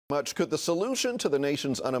Much. Could the solution to the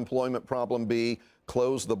nation's unemployment problem be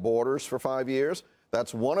close the borders for 5 years?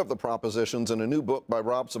 That's one of the propositions in a new book by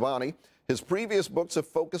Rob Sobhani. His previous books have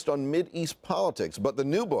focused on Mideast politics, but the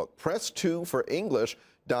new book, Press 2 for English,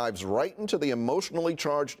 dives right into the emotionally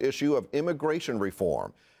charged issue of immigration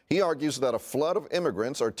reform. He argues that a flood of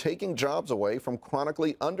immigrants are taking jobs away from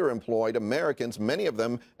chronically underemployed Americans, many of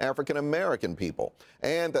them African-American people,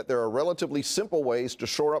 and that there are relatively simple ways to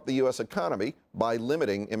shore up the U.S. economy by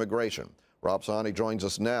limiting immigration. Rob Sobhani joins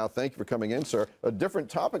us now. Thank you for coming in, sir. A different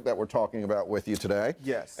topic that we're talking about with you today.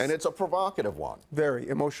 Yes. And it's a provocative one. Very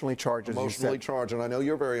emotionally charged, as Emotionally you said. charged, and I know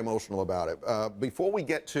you're very emotional about it. Before we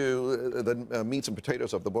get to the meats and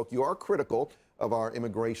potatoes of the book, you are critical of our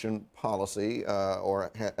immigration policy,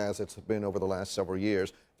 as it's been over the last several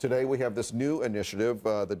years. Today we have this new initiative,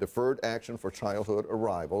 the Deferred Action for Childhood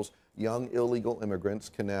Arrivals. Young illegal immigrants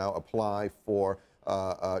can now apply for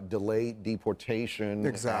delayed deportation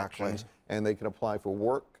actions, and they can apply for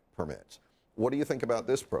work permits. What do you think about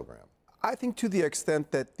this program? I think to the extent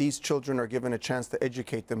that these children are given a chance to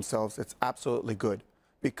educate themselves, it's absolutely good,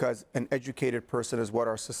 because an educated person is what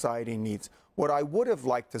our society needs. What I would have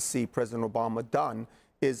liked to see President Obama done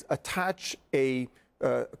is attach a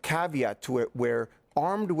caveat to it where,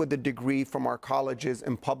 armed with a degree from our colleges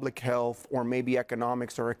in public health or maybe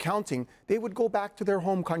economics or accounting, they would go back to their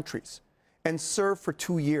home countries and serve for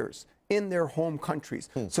 2 years in their home countries,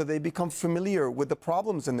 so they become familiar with the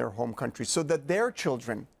problems in their home countries, so that their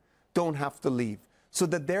children don't have to leave, so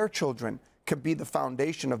that their children could be the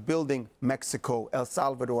foundation of building Mexico, El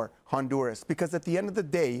Salvador, Honduras. Because at the end of the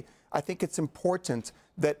day, I think it's important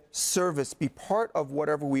that service be part of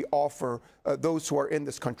whatever we offer those who are in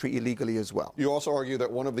this country illegally as well. You also argue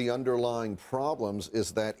that one of the underlying problems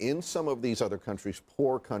is that in some of these other countries,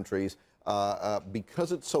 poor countries,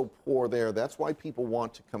 because it's so poor there, that's why people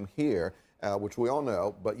want to come here, which we all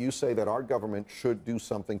know, but you say that our government should do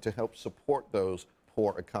something to help support those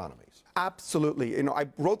poor economies. Absolutely. You know, I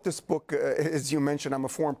wrote this book, as you mentioned, I'm a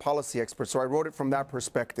foreign policy expert, so I wrote it from that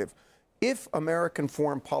perspective. If American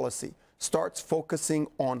foreign policy starts focusing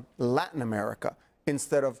on Latin America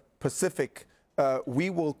instead of Pacific,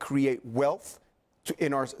 we will create wealth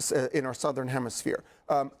in our southern hemisphere.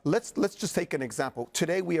 Let's just take an example.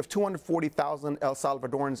 Today we have 240,000 El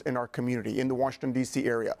Salvadorans in our community in the Washington, D.C.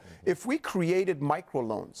 area. If we created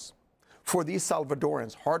microloans for these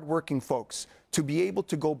Salvadorans, hardworking folks, to be able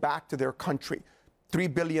to go back to their country,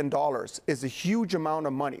 $3 billion is a huge amount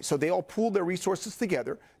of money. So they all pool their resources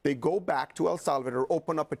together. They go back to El Salvador,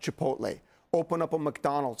 open up a Chipotle, open up a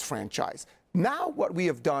McDonald's franchise. Now what we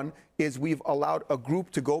have done is we've allowed a group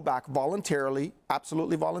to go back voluntarily,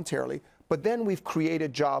 absolutely voluntarily, but then we've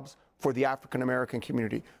created jobs for the African-American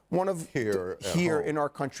community. One of here in our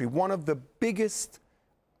country, one of the biggest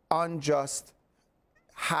unjust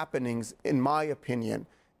happenings, in my opinion,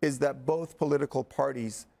 is that both political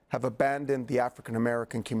parties have abandoned the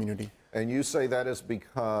African-American community. And you say that is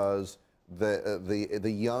because the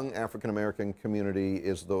young African-American community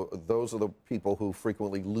is those are the people who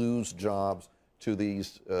frequently lose jobs to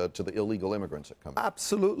these to the illegal immigrants that come in.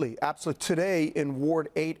 Absolutely, absolutely. Today in Ward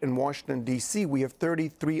 8 in Washington, D.C., we have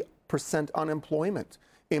 33% unemployment.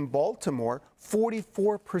 In Baltimore,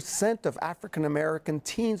 44% of African-American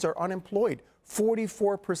teens are unemployed.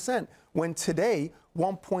 44%. When today,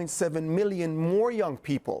 1.7 million more young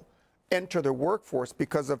people enter the workforce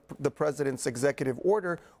because of the president's executive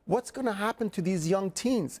order, what's going to happen to these young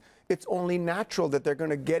teens? It's only natural that they're going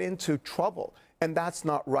to get into trouble, and that's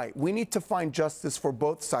not right. We need to find justice for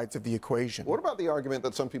both sides of the equation. What about the argument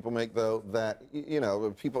that some people make, though, that, you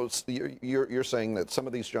know, you're saying that some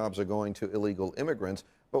of these jobs are going to illegal immigrants,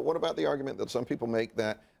 but what about the argument that some people make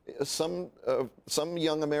that some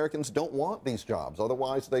young Americans don't want these jobs?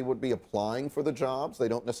 Otherwise, they would be applying for the jobs. They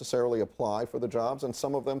don't necessarily apply for the jobs, and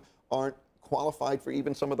some of them aren't qualified for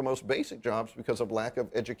even some of the most basic jobs because of lack of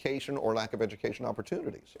education or lack of education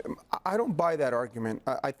opportunities. I don't buy that argument.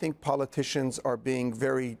 I think politicians are being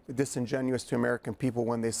very disingenuous to American people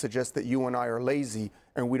when they suggest that you and I are lazy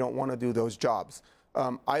and we don't want to do those jobs.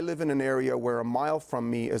 I live in an area where a mile from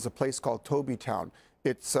me is a place called Tobytown.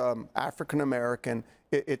 It's African-American.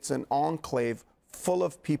 It's an enclave full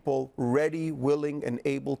of people ready, willing, and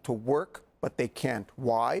able to work, but they can't.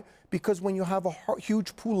 Why? Because when you have a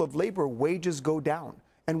huge pool of labor, wages go down.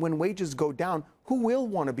 And when wages go down, who will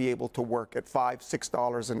want to be able to work at $5,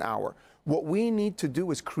 $6 an hour? What we need to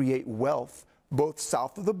do is create wealth both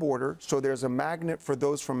south of the border, so there's a magnet for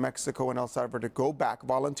those from Mexico and El Salvador to go back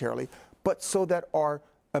voluntarily, but so that our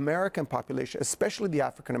American population, especially the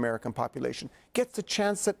African-American population, gets a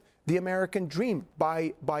chance at the American dream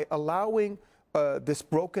by allowing this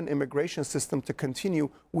broken immigration system to continue,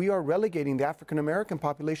 we are relegating the African American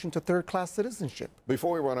population to third-class citizenship.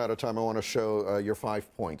 Before we run out of time, I want to show your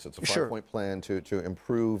 5 points. It's a five-point plan to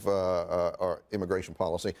improve our immigration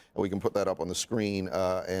policy, and we can put that up on the screen.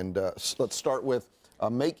 Let's start with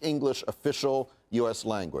make English official U.S.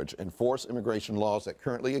 language, enforce immigration laws that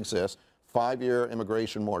currently exist, 5-year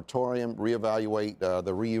immigration moratorium, reevaluate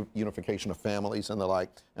the reunification of families and the like,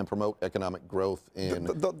 and promote economic growth in...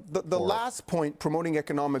 The last point, promoting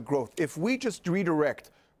economic growth, if we just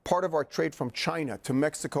redirect part of our trade from China to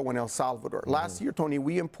Mexico and El Salvador. Last year, Tony,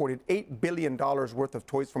 we imported $8 billion worth of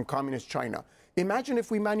toys from communist China. Imagine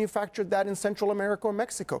if we manufactured that in Central America or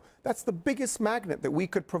Mexico. That's the biggest magnet that we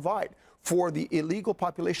could provide for the illegal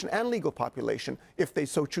population and legal population if they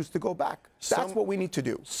so choose to go back. That's what we need to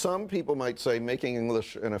do. Some people might say making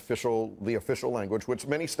English the official language, which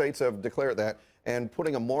many states have declared that, and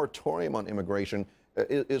putting a moratorium on immigration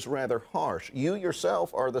is rather harsh. You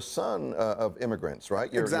yourself are the son of immigrants,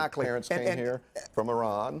 right? Exactly. Your parents came here from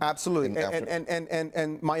Iran. Absolutely.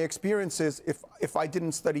 And my experience is if I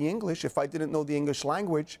didn't study English, if I didn't know the English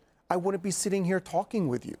language, I wouldn't be sitting here talking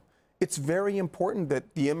with you. It's very important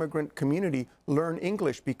that the immigrant community learn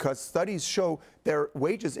English because studies show their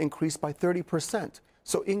wages increase by 30%.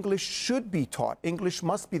 So English should be taught. English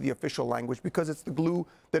must be the official language because it's the glue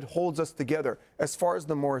that holds us together. As far as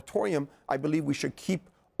the moratorium, I believe we should keep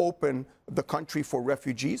open the country for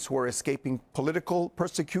refugees who are escaping political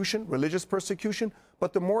persecution, religious persecution.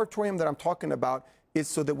 But the moratorium that I'm talking about is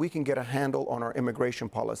so that we can get a handle on our immigration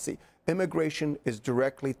policy. Immigration is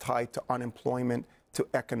directly tied to unemployment, to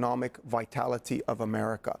economic vitality of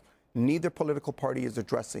America. Neither political party is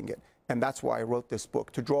addressing it. And that's why I wrote this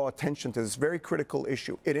book, to draw attention to this very critical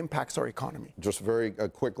issue. It impacts our economy. Just very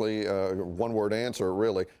quickly, one-word answer,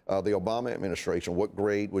 really. The Obama administration, what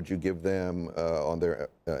grade would you give them on their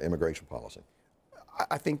immigration policy?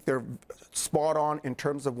 I think they're spot on in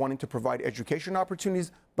terms of wanting to provide education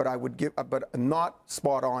opportunities, but I would give, but not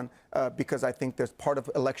spot on because I think there's part of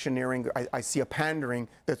electioneering. I see a pandering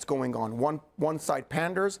that's going on. One side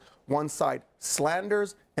panders, one side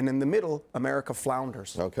slanders, and in the middle, America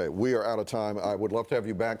flounders. Okay, we are out of time. I would love to have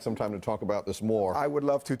you back sometime to talk about this more. I would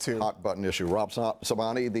love to, too. Hot button issue. Rob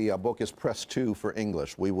Sobhani, the book is Press 2 for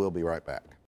English. We will be right back.